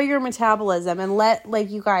destroy your metabolism and let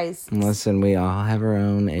like you guys. Listen, we all have our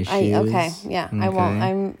own issues. Okay. I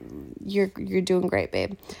won't. You're doing great,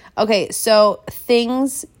 babe. Okay, so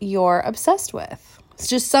things you're obsessed with. It's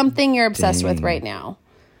just something you're obsessed with right now.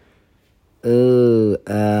 Ooh,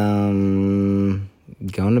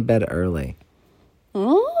 going to bed early.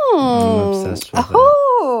 I'm obsessed with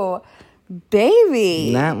it.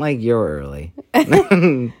 Baby. Not like you're early.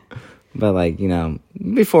 But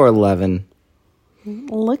before 11,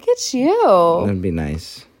 Look at you. that'd be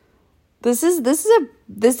nice.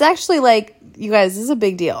 This actually, you guys, this is a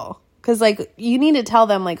big deal. Because, you need to tell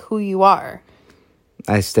them, who you are.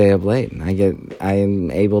 I stay up late. I am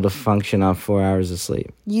able to function off 4 hours of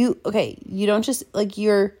sleep. You don't just,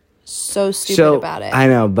 you're so stupid about it. I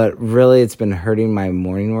know, but really it's been hurting my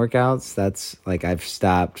morning workouts. That's, I've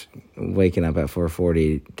stopped waking up at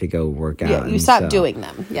 4:40 to go work out. Yeah, you stopped doing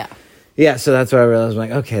them, yeah. Yeah, so that's what I realized.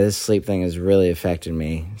 I'm okay, this sleep thing has really affected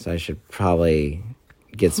me. So I should probably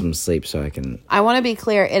get some sleep so I can... I want to be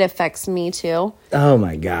clear, it affects me too. Oh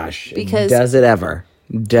my gosh. Because... Does it ever?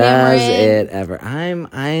 Does it ever? I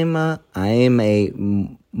am a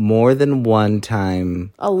more than one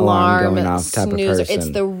time alarm going off type snoozer. of person. It's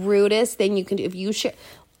the rudest thing you can do.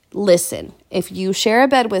 Listen, if you share a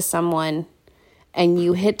bed with someone and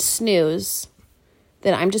you hit snooze,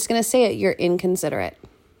 then I'm just going to say it, you're inconsiderate.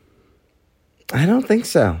 I don't think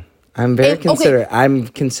so. I'm very considerate. Okay. I'm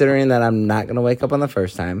considering that I'm not going to wake up on the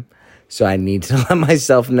first time. So I need to let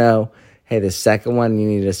myself know, hey, the second one, you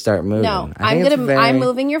need to start moving. No, I'm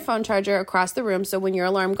moving your phone charger across the room. So when your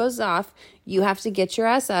alarm goes off, you have to get your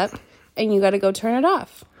ass up and you got to go turn it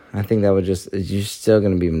off. I think that you're still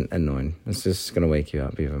going to be annoying. It's just going to wake you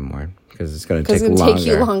up even more because it's going to take longer. Take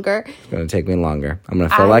you longer. It's going to take me longer. I'm going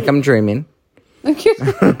to feel like I'm dreaming.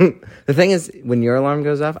 The thing is, when your alarm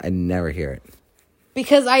goes off, I never hear it.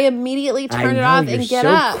 Because I immediately turn it off and get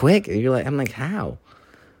up. So quick. I'm like, how?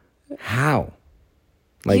 How?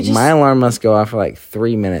 My alarm must go off for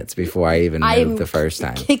 3 minutes before I even move the first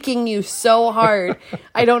time. Kicking you so hard.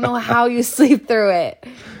 I don't know how you sleep through it.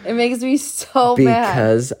 It makes me so mad.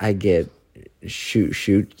 Because I get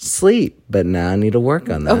shoot sleep, but now I need to work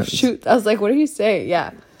on that. Oh, shoot. I was like, what are you saying?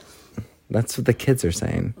 Yeah. That's what the kids are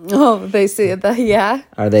saying. Oh, they say that, yeah?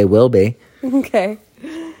 Or they will be. Okay.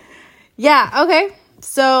 Yeah, okay.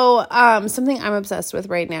 So, something I'm obsessed with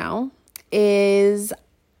right now is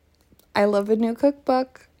I love a new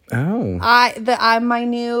cookbook. Oh. My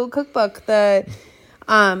new cookbook, the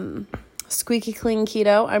Squeaky Clean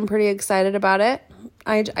Keto. I'm pretty excited about it.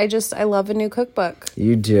 I love a new cookbook.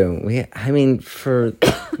 You do. For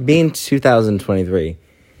being 2023,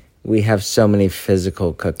 we have so many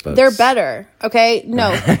physical cookbooks. They're better. Okay?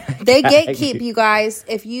 No. They gatekeep, you guys.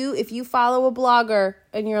 If you follow a blogger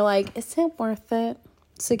and you're like, is it worth it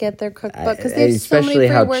to get their cookbook? Because especially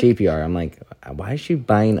how cheap you are. I'm like, why is she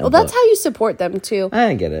buying a book? That's how you support them too.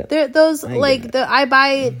 I get it. I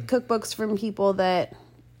buy cookbooks from people that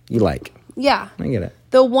you like. Yeah. I get it.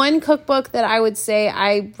 The one cookbook that I would say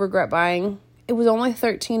I regret buying, it was only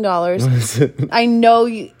 $13. I know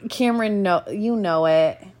you, Cameron, you know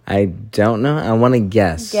it. I don't know. I want to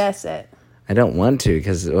guess. Guess it. I don't want to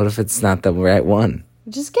because what if it's not the right one?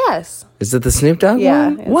 Just guess. Is it the Snoop Dogg one? Yeah,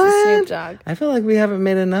 it's the Snoop Dogg. I feel like we haven't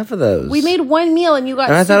made enough of those. We made one meal and you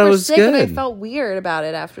got super sick and I felt weird about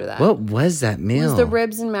it after that. What was that meal? It was the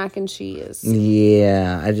ribs and mac and cheese.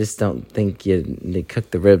 Yeah, I just don't think they cooked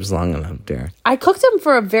the ribs long enough, dear. I cooked them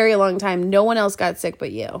for a very long time. No one else got sick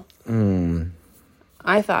but you.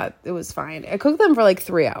 I thought it was fine. I cooked them for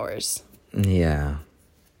 3 hours. Yeah.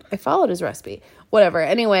 I followed his recipe. Whatever.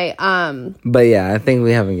 Anyway, but yeah, I think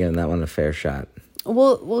we haven't given that one a fair shot.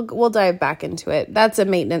 We'll dive back into it. That's a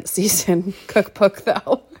maintenance season cookbook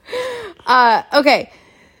though. Okay.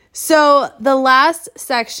 So the last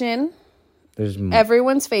section, there's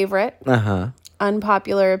everyone's favorite.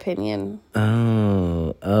 Unpopular opinion.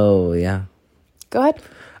 Oh yeah. Go ahead.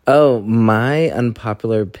 Oh, my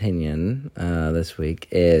unpopular opinion this week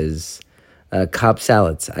is Cobb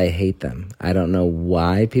salads. I hate them. I don't know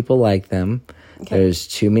why people like them. Okay. There's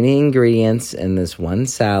too many ingredients in this one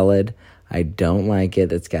salad. I don't like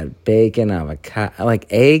it. It's got bacon, avocado, I like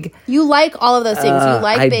egg. You like all of those things. You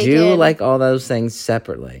like bacon. I do like all those things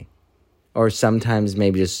separately. Or sometimes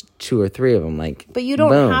maybe just 2 or 3 of them. But you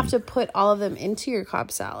don't have to put all of them into your Cobb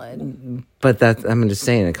salad. But I'm just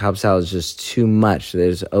saying, a Cobb salad is just too much. They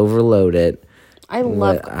just overload it. I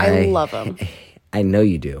love them. I know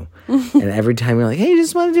you do. And every time you're like, hey, you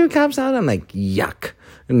just want to do a Cobb salad? I'm like, yuck.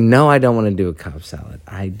 No, I don't want to do a Cobb salad.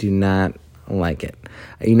 I do not like it.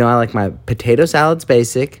 I like my potato salads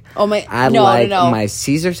basic. Oh my! I like my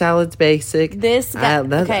Caesar salads basic. I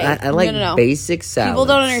like basic salads. People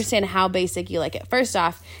don't understand how basic you like it. First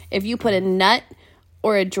off, if you put a nut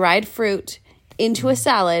or a dried fruit into a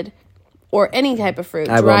salad or any type of fruit,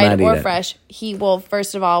 dried or fresh, he will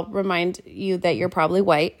first of all remind you that you're probably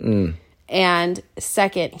white, and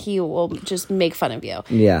second, he will just make fun of you.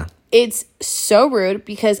 Yeah, it's so rude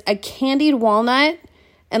because a candied walnut.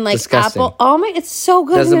 And disgusting. Apple. Oh my, it's so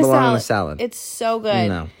good. Doesn't belong in a salad. It's so good.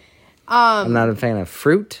 No. I'm not a fan of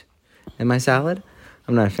fruit. in my salad.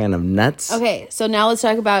 I'm not a fan of nuts. Okay, so now let's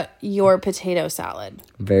talk about your potato salad.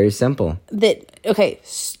 Very simple.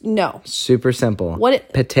 No. Super simple.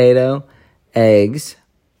 What? Potato, eggs,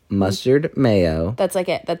 mustard, mayo. That's like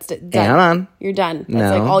it. That's done. Hang on. You're done. That's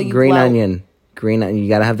no, like all you green blow. onion. You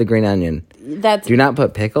gotta have the green onion. Do not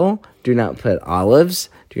put pickle. Do not put olives.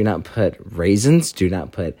 Do not put raisins. Do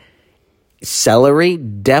not put celery.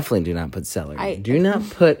 Definitely do not put celery. Do not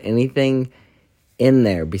put anything in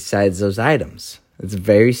there besides those items. It's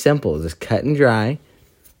very simple. Just cut and dry.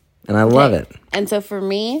 And I love it. And so for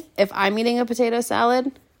me, if I'm eating a potato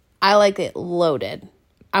salad, I like it loaded.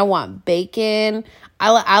 I want bacon.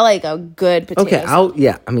 I like a good potato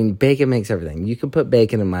salad. I mean, bacon makes everything. You can put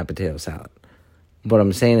bacon in my potato salad. What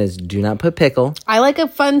I'm saying is do not put pickle. I like a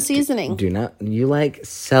fun seasoning. You like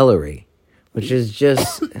celery, which is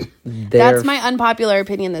just That's my unpopular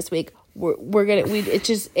opinion this week.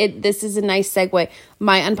 This is a nice segue.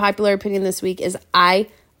 My unpopular opinion this week is I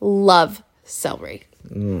love celery.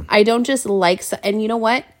 I don't just like, and you know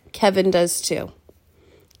what? Kevin does too.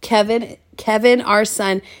 Kevin, our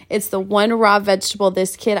son, it's the one raw vegetable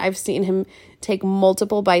this kid, I've seen him take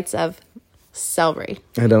multiple bites of celery.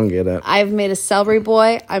 I don't get it. I've made a celery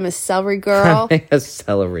boy. I'm a celery girl. I'm a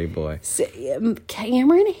celery boy.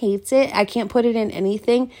 Cameron hates it. I can't put it in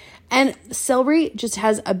anything. And celery just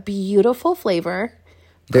has a beautiful flavor.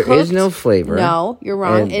 There is no flavor. No, you're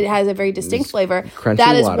wrong. It has a very distinct flavor. Crunchy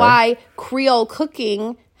that is water. why Creole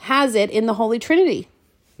cooking has it in the Holy Trinity.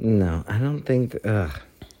 No, I don't think...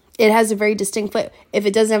 It has a very distinct flavor. If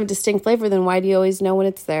it doesn't have a distinct flavor, then why do you always know when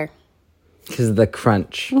it's there? Because of the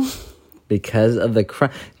crunch. Because of the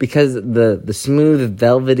crunch. Because the smooth,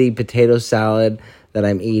 velvety potato salad that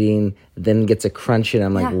I'm eating then gets a crunch, and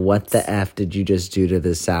I'm like, what the F did you just do to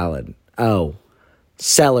this salad? Oh,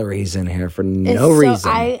 celery's in here for no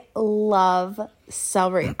reason. I love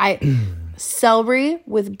celery. Celery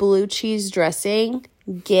with blue cheese dressing,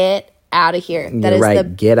 get out of here. You're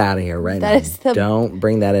right. Get out of here right now. Don't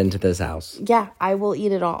bring that into this house. Yeah, I will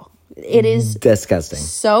eat it all. It is disgusting.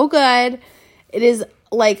 So good. It is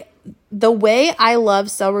like the way I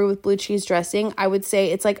love celery with blue cheese dressing. I would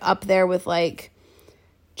say it's like up there with like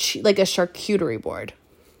a charcuterie board.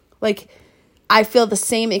 Like I feel the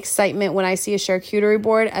same excitement when I see a charcuterie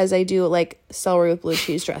board as I do like celery with blue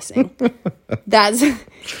cheese dressing. That's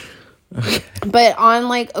okay.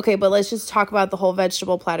 But let's just talk about the whole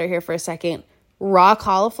vegetable platter here for a second. Raw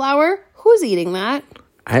cauliflower? Who's eating that?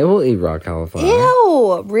 I will eat raw cauliflower.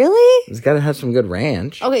 Ew, really? It's got to have some good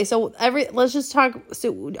ranch. Okay, so let's just talk.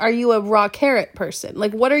 So are you a raw carrot person?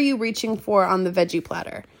 Like, what are you reaching for on the veggie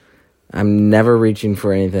platter? I'm never reaching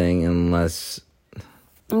for anything unless...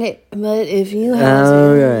 Okay, but if you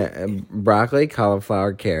have broccoli,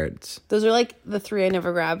 cauliflower, carrots. Those are like the three I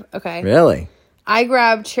never grab. Okay. Really? I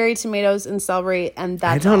grab cherry tomatoes and celery, and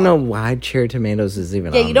that's I don't know why cherry tomatoes is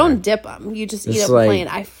even on you don't there. dip them. You just eat them plain.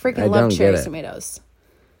 I freaking love cherry tomatoes.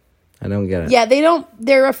 I don't get it. Yeah, they don't.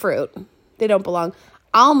 They're a fruit. They don't belong.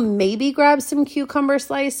 I'll maybe grab some cucumber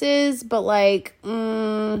slices, but like...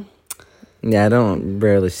 Yeah, I don't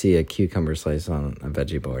rarely see a cucumber slice on a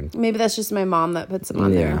veggie board. Maybe that's just my mom that puts them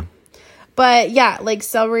on there. But yeah, like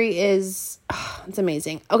celery is, it's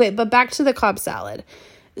amazing. Okay, but back to the Cobb salad.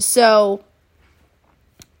 So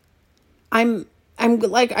I'm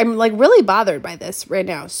really bothered by this right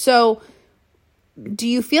now. So do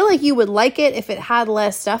you feel like you would like it if it had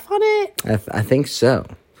less stuff on it? I think so.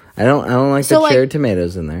 I don't like the cherry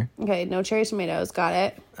tomatoes in there. Okay, no cherry tomatoes. Got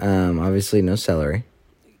it. Obviously no celery.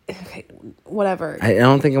 Okay, whatever. I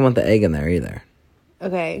don't think I want the egg in there either.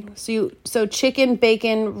 Okay, so chicken,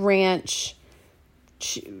 bacon, ranch,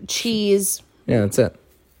 cheese. Yeah, that's it.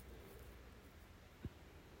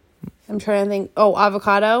 I'm trying to think. Oh,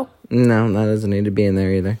 avocado? No, that doesn't need to be in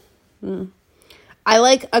there either. I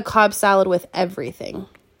like a Cobb salad with everything.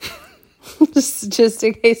 just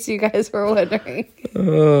in case you guys were wondering.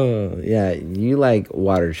 Oh, yeah, you like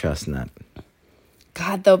water chestnut.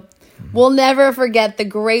 God, we'll never forget the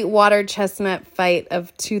great water chestnut fight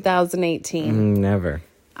of 2018. Never.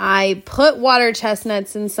 I put water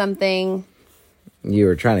chestnuts in something. You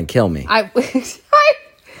were trying to kill me. I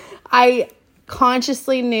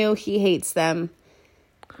consciously knew he hates them,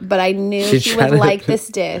 but I knew he would like this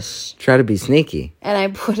dish. Try to be sneaky. And I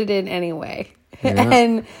put it in anyway. Yeah.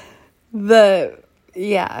 And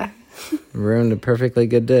ruined a perfectly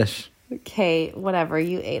good dish. Okay, whatever,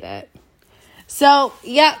 you ate it. So,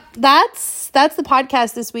 yeah, that's the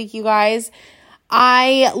podcast this week, you guys.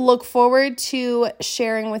 I look forward to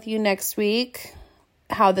sharing with you next week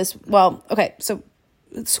how this, so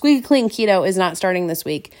Squeaky Clean Keto is not starting this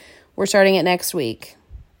week. We're starting it next week.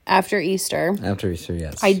 after Easter. After Easter,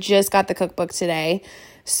 yes. I just got the cookbook today.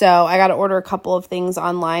 So I got to order a couple of things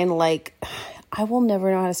online. Like, I will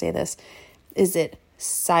never know how to say this. Is it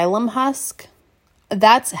psyllium husk?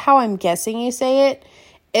 That's how I'm guessing you say it.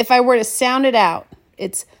 If I were to sound it out,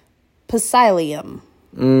 it's psyllium.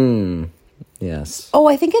 Yes. Oh,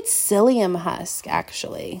 I think it's psyllium husk,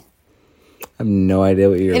 actually. I have no idea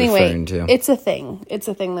what you're referring to. It's a thing. It's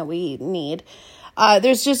a thing that we need.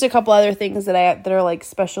 There's just a couple other things that are like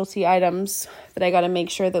specialty items that I got to make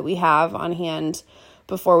sure that we have on hand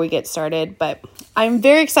before we get started. But I'm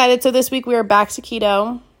very excited. So this week we are back to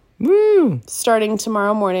keto. Woo! Starting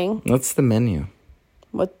tomorrow morning. What's the menu?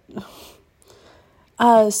 What?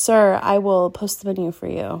 Sir, I will post the menu for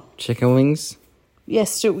you. Chicken wings?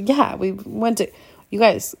 Yes, yeah, we went to... You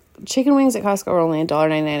guys, chicken wings at Costco are only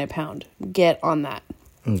 $1.99 a pound. Get on that.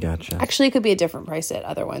 Gotcha. Actually, it could be a different price at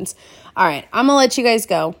other ones. All right, I'm going to let you guys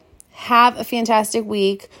go. Have a fantastic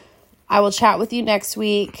week. I will chat with you next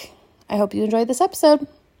week. I hope you enjoyed this episode.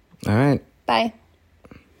 All right. Bye.